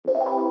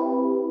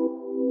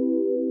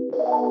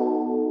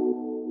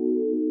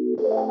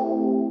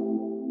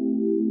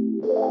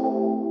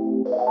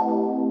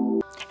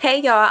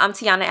Hey y'all, I'm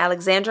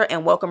Alexandra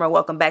and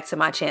welcome back to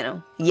my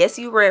channel. Yes,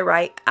 you read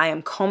right, I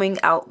am combing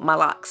out my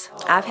locks.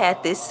 I've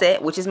had this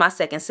set, which is my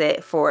second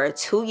set, for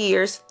 2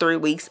 years, 3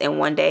 weeks, and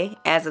 1 day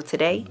as of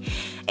today,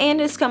 and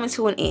it's coming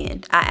to an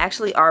end. I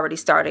actually already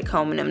started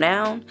combing them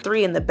down.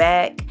 3 in the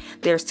back,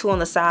 there's 2 on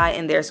the side,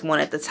 and there's 1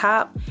 at the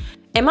top.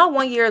 In my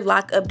 1-year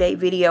lock update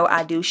video,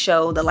 I do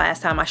show the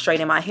last time I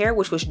straightened my hair,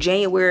 which was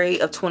January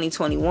of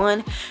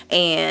 2021,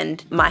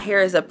 and my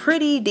hair is a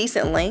pretty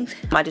decent length.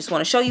 I just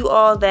want to show you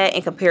all that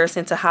in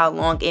comparison to how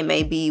long it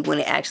may be when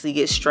it actually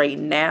gets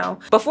straightened now.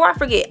 Before I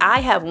forget, I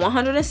have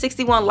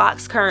 161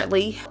 locks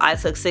currently. I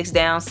took 6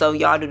 down, so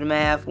y'all do the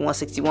math.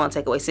 161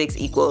 take away 6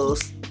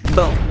 equals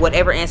boom,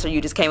 whatever answer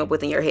you just came up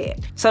with in your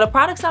head. So the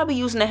products I'll be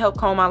using to help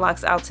comb my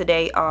locks out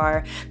today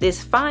are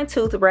this fine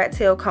tooth rat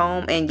tail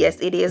comb, and yes,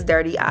 it is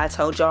dirty. I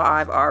told y'all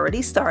I've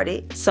already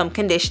started. Some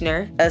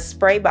conditioner, a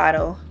spray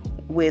bottle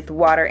with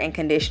water and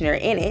conditioner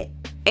in it,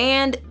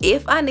 and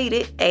if I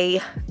needed, a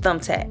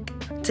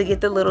thumbtack to get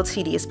the little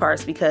tedious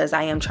parts because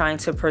I am trying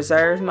to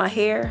preserve my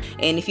hair.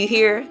 And if you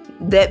hear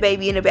that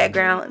baby in the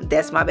background,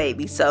 that's my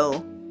baby.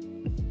 So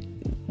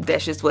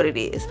that's just what it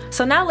is.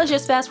 So now let's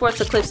just fast forward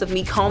to clips of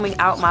me combing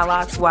out my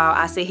locks while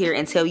I sit here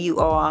and tell you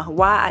all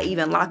why I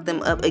even locked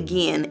them up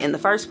again in the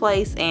first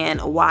place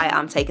and why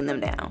I'm taking them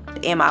down.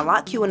 In my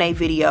lock Q&A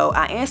video,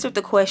 I answered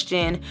the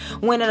question,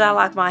 when did I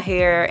lock my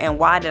hair and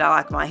why did I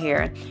lock my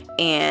hair?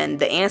 And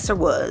the answer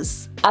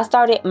was, I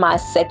started my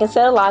second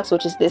set of locks,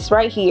 which is this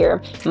right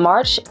here,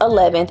 March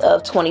 11th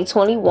of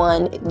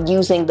 2021,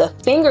 using the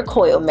finger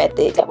coil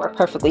method that worked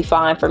perfectly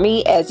fine for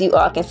me, as you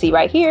all can see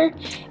right here.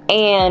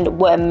 And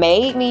what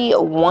made me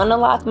want to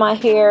lock my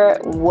hair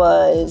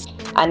was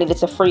I needed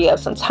to free up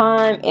some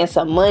time and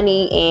some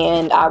money,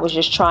 and I was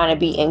just trying to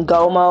be in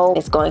go mode.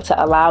 It's going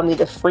to allow me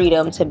the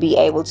freedom to be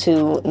able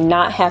to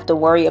not have to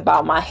worry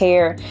about my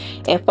hair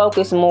and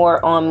focus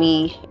more on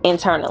me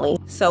internally.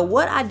 So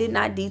what I did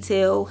not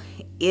detail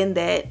in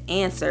that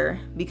answer,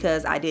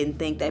 because I didn't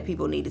think that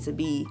people needed to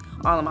be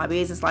all in my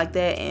business like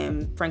that,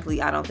 and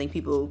frankly I don't think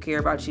people care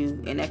about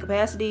you in that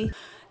capacity.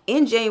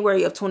 In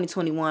January of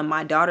 2021,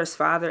 my daughter's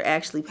father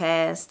actually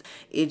passed.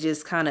 It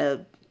just kind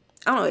of,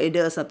 I don't know, it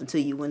does something to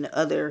you when the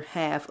other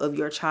half of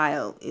your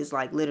child is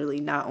like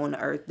literally not on the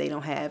earth. They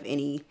don't have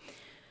any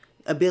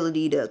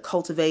ability to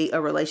cultivate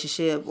a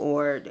relationship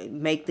or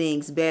make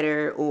things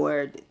better,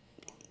 or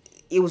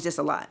it was just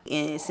a lot,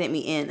 and it sent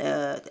me in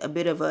a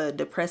bit of a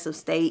depressive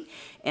state.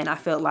 And I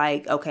felt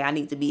like, okay, I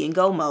need to be in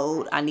go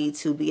mode. I need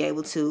to be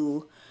able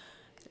to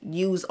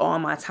use all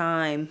my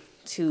time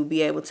to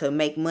be able to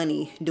make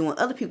money doing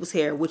other people's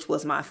hair, which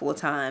was my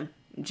full-time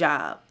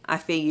job. I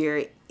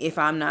figured if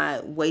I'm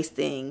not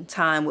wasting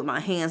time with my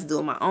hands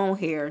doing my own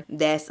hair,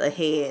 that's a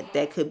head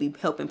that could be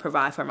helping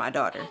provide for my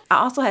daughter. I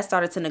also had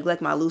started to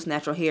neglect my loose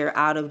natural hair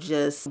out of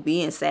just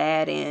being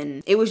sad,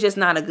 and it was just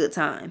not a good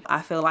time.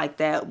 I feel like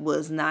that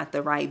was not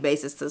the right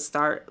basis to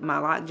start my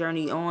lock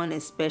journey on,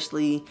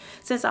 especially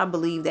since I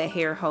believe that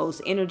hair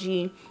holds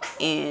energy,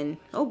 and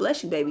oh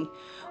bless you baby,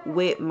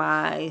 with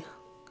my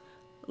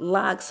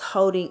locks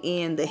holding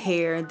in the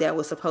hair that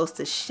was supposed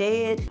to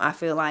shed, I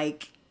feel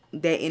like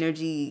that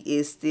energy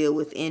is still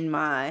within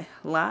my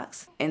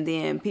locks. And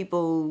then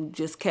people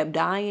just kept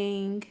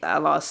dying. I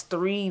lost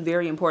 3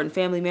 very important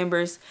family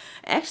members,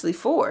 actually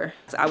 4.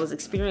 So I was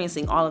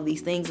experiencing all of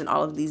these things and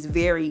all of these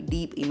very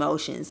deep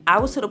emotions. I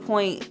was to the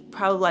point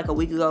probably like a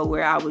week ago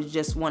where I was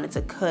just wanting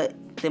to cut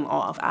them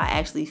off. I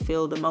actually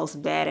feel the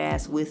most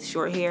badass with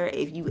short hair.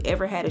 If you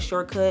ever had a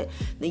shortcut,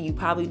 then you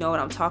probably know what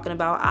I'm talking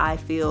about. I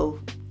feel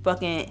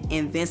fucking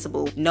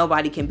invincible.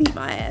 Nobody can beat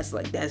my ass.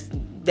 Like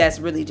that's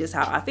really just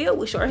how I feel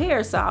with short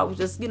hair. So I was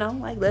just, you know,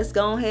 like, let's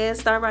go ahead,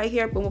 start right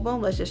here, boom, boom,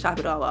 boom, let's just chop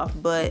it all off.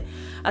 But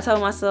I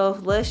told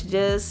myself, let's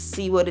just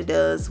see what it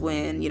does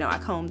when, you know, I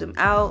combed them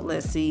out.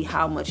 Let's see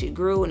how much it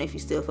grew, and if you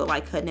still feel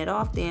like cutting it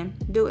off, then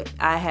do it.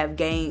 I have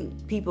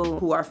gained people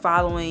who are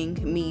following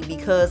me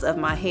because of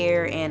my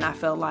hair, and I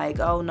felt like,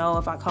 oh no,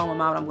 if I comb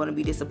them out, I'm going to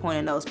be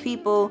disappointing those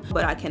people.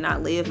 But I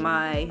cannot live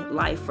my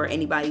life for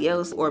anybody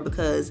else, or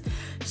because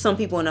some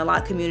people in the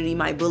lock community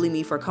might bully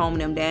me for combing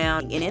them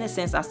down. And in a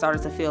sense, I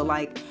started to feel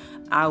like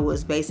I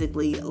was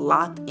basically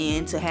locked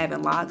into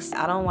having locks.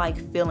 I don't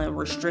like feeling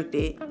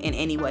restricted in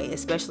any way,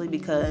 especially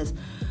because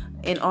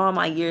in all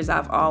my years,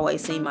 I've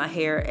always seen my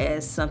hair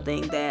as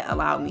something that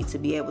allowed me to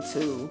be able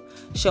to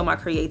show my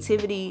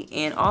creativity.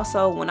 And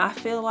also when I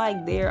feel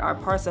like there are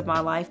parts of my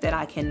life that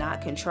I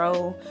cannot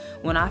control,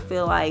 when I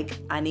feel like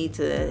I need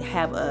to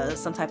have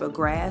some type of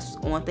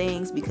grasp on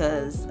things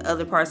because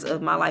other parts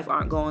of my life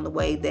aren't going the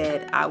way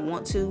that I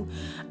want to,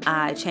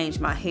 I change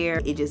my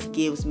hair. It just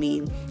gives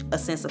me a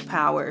sense of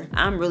power.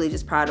 I'm really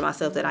just proud of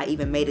myself that I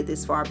even made it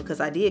this far,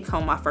 because I did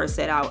comb my first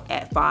set out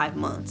at 5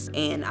 months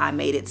and I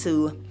made it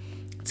to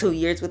 2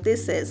 years with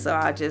this set. So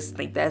I just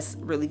think that's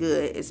really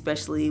good,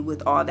 especially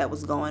with all that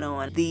was going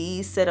on.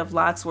 These set of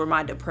locks were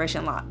my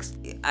depression locks.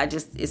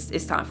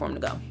 It's time for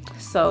them to go.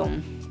 So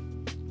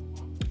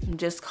I'm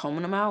just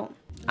combing them out.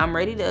 I'm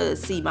ready to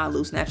see my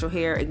loose natural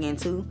hair again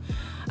too.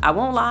 I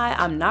won't lie,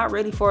 I'm not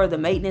ready for the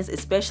maintenance,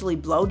 especially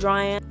blow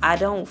drying. I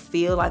don't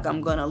feel like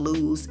I'm gonna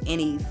lose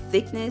any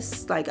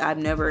thickness. Like, I've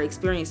never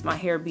experienced my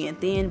hair being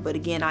thin, but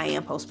again, I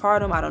am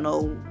postpartum. I don't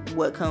know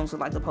what comes with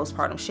like the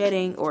postpartum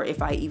shedding, or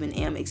if I even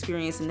am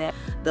experiencing that.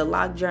 The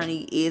lock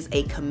journey is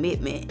a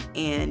commitment,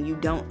 and you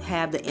don't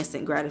have the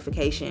instant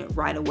gratification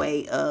right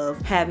away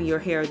of having your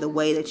hair the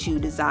way that you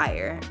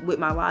desire. With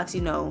my locks,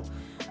 you know,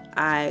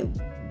 I've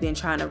been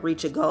trying to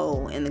reach a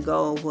goal, and the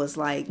goal was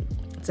like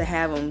to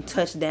have them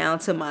touch down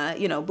to my,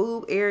 you know,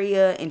 boob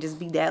area and just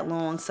be that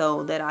long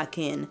so that I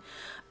can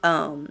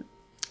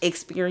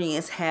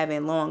experience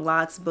having long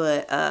locks.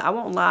 But I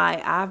won't lie,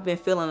 I've been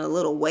feeling a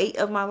little weight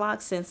of my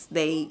locks since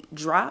they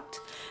dropped,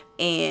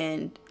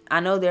 and I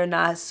know they're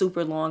not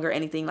super long or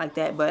anything like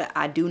that, but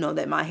I do know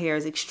that my hair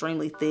is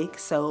extremely thick,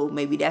 so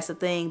maybe that's a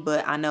thing.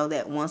 But I know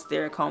that once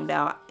they're combed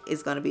out,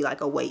 it's gonna be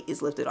like a weight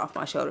is lifted off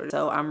my shoulder.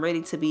 So I'm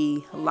ready to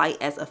be light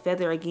as a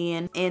feather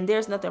again, and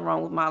there's nothing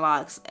wrong with my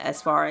locks as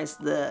far as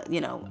the,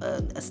 you know,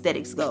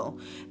 aesthetics go.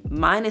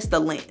 Minus the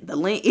length. The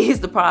length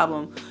is the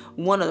problem,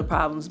 one of the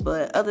problems,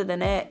 but other than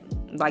that,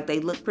 like, they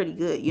look pretty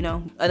good, you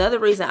know. Another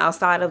reason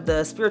outside of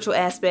the spiritual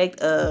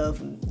aspect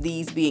of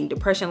these being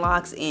depression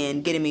locks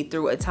and getting me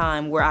through a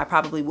time where I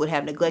probably would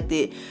have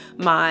neglected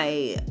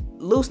my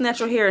loose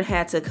natural hair and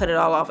had to cut it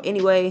all off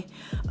anyway,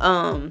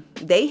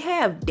 they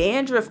have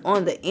dandruff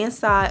on the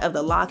inside of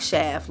the lock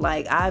shaft.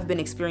 Like, I've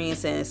been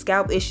experiencing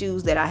scalp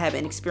issues that I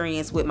haven't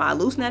experienced with my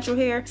loose natural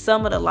hair.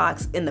 Some of the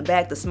locks in the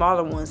back, the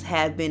smaller ones,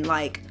 have been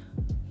like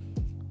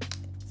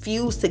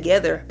fused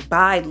together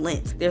by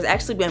length. There's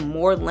actually been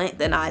more length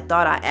than I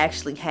thought I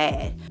actually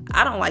had.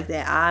 I don't like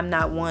that. I'm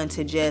not one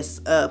to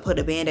just put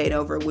a band-aid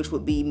over it, which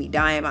would be me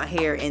dyeing my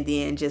hair and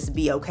then just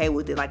be okay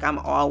with it. Like, I'm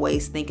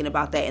always thinking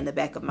about that in the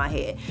back of my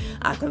head.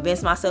 I've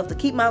convinced myself to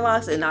keep my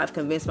locks, and I've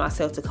convinced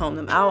myself to comb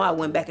them out. I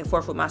went back and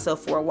forth with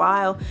myself for a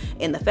while,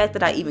 and the fact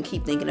that I even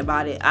keep thinking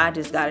about it, I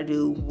just gotta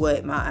do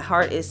what my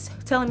heart is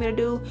telling me to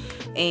do.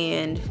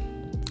 And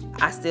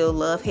I still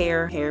love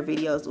hair. Hair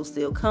videos will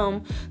still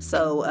come.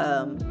 So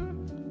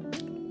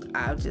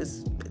I'll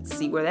just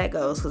see where that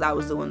goes, because I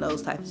was doing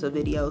those types of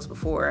videos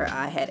before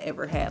I had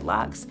ever had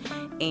locks.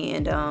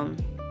 And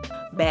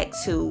back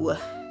to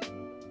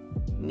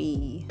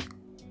me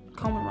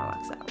combing my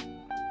locks out.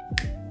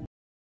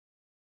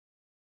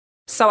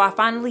 So I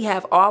finally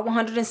have all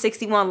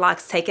 161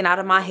 locks taken out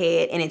of my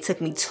head, and it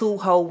took me 2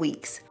 whole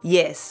weeks.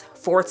 Yes,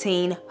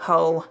 14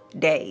 whole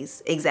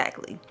days,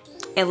 exactly.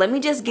 And let me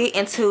just get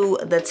into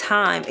the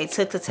time it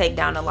took to take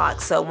down the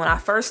locks. So when I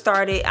first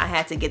started, I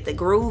had to get the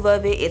groove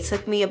of it. It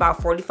took me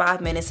about 45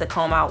 minutes to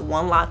comb out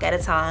 1 lock at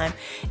a time,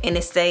 and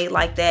it stayed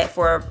like that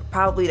for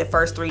probably the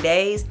first 3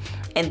 days.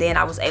 And then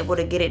I was able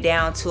to get it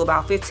down to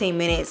about 15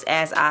 minutes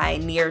as I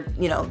neared,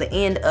 you know, the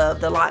end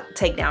of the lock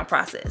takedown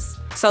process.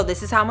 So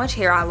this is how much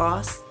hair I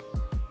lost.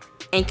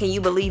 And can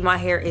you believe my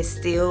hair is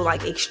still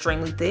like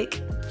extremely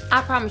thick?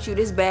 I promise you,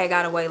 this bag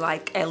gotta weigh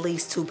like at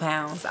least 2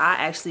 pounds. I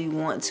actually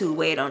want to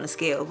weigh it on the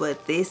scale,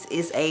 but this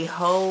is a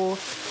whole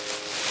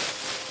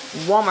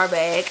Walmart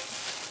bag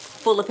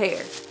full of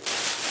hair.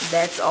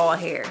 That's all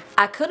hair.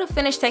 I could have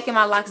finished taking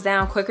my locks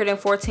down quicker than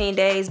 14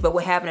 days, but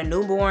with having a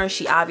newborn,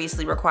 she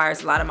obviously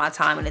requires a lot of my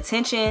time and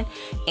attention,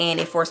 and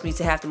it forced me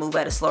to have to move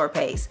at a slower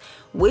pace,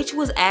 which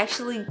was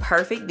actually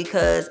perfect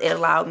because it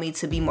allowed me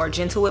to be more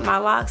gentle with my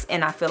locks,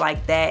 and I feel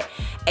like that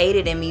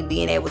aided in me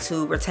being able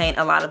to retain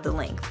a lot of the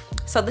length.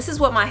 So this is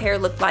what my hair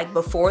looked like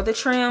before the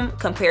trim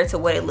compared to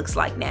what it looks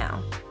like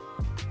now.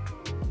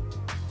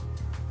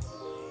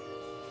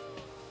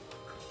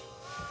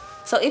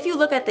 So if you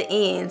look at the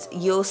ends,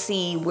 you'll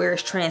see where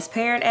it's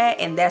transparent at,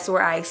 and that's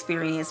where I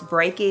experience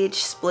breakage,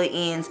 split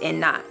ends, and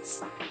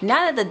knots.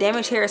 Now that the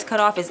damaged hair is cut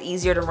off, it's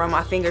easier to run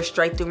my fingers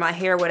straight through my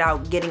hair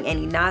without getting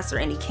any knots or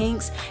any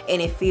kinks,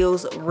 and it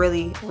feels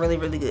really, really,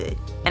 really good.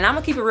 And I'm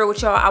gonna keep it real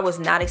with y'all, I was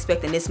not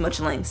expecting this much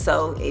length.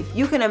 So if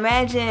you can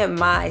imagine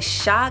my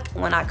shock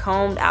when I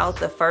combed out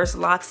the first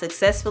lock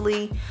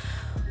successfully,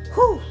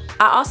 whew.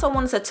 I also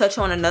wanted to touch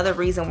on another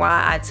reason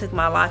why I took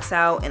my locks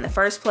out in the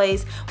first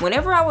place.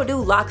 Whenever I would do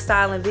lock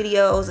styling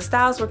videos, the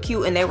styles were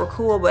cute and they were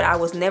cool, but I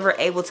was never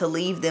able to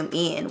leave them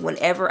in.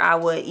 Whenever I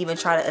would even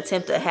try to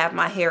attempt to have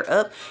my hair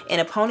up in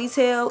a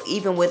ponytail,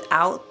 even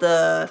without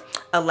the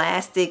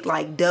elastic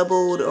like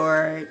doubled,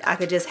 or I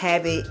could just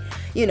have it,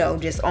 you know,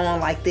 just on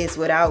like this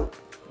without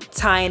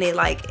tying it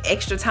like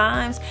extra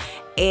times.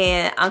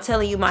 And I'm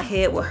telling you, my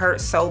head would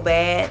hurt so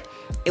bad.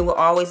 It will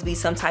always be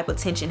some type of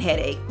tension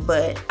headache.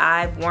 But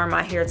I've worn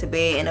my hair to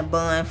bed in a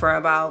bun for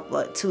about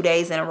what, 2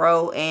 days in a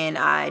row, and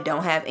I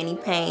don't have any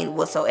pain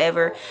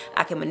whatsoever.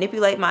 I can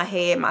manipulate my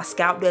head. My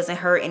scalp doesn't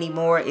hurt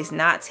anymore. It's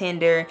not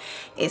tender.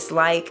 It's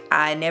like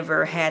I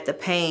never had the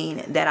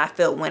pain that I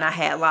felt when I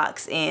had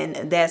locks, and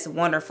that's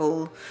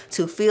wonderful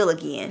to feel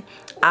again.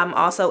 I'm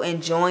also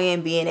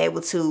enjoying being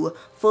able to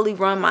fully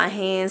run my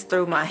hands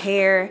through my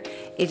hair.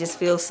 It just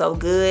feels so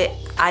good.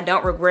 I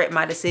don't regret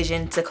my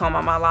decision to comb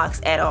out my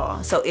locks at all.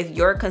 lifestyle. So if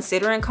you're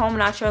considering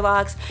combing out your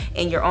locks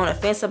and you're on the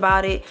fence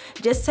about it,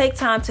 just take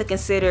time to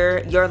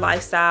consider your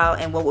lifestyle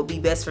and what would be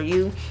best for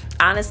you.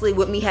 Honestly,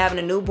 with me having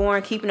a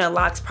newborn, keeping the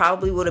locks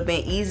probably would have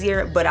been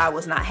easier, but I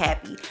was not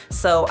happy.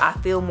 So I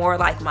feel more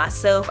like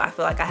myself. I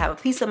feel like I have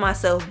a piece of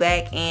myself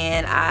back,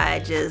 and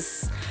I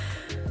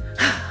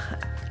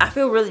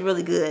feel really,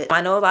 really good.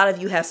 I know a lot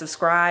of you have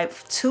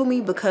subscribed to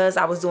me because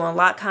I was doing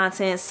lock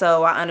content,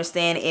 so I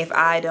understand if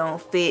I don't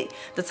fit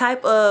the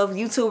type of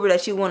YouTuber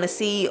that you want to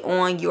see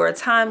on your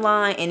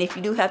timeline. And if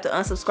you do have to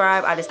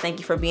unsubscribe, I just thank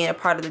you for being a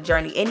part of the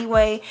journey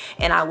anyway.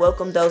 And I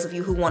welcome those of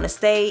you who want to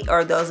stay,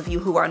 or those of you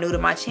who are new to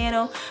my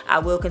channel. I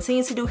will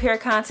continue to do hair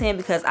content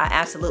because I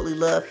absolutely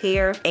love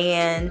hair,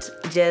 and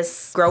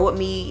just grow with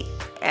me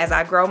as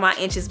I grow my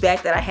inches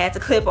back that I had to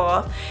clip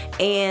off,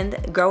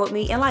 and grow with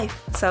me in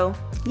life. So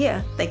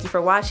yeah, thank you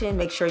for watching.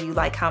 Make sure you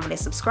like, comment, and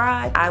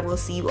subscribe. I will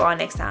see you all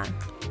next time.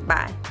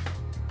 Bye.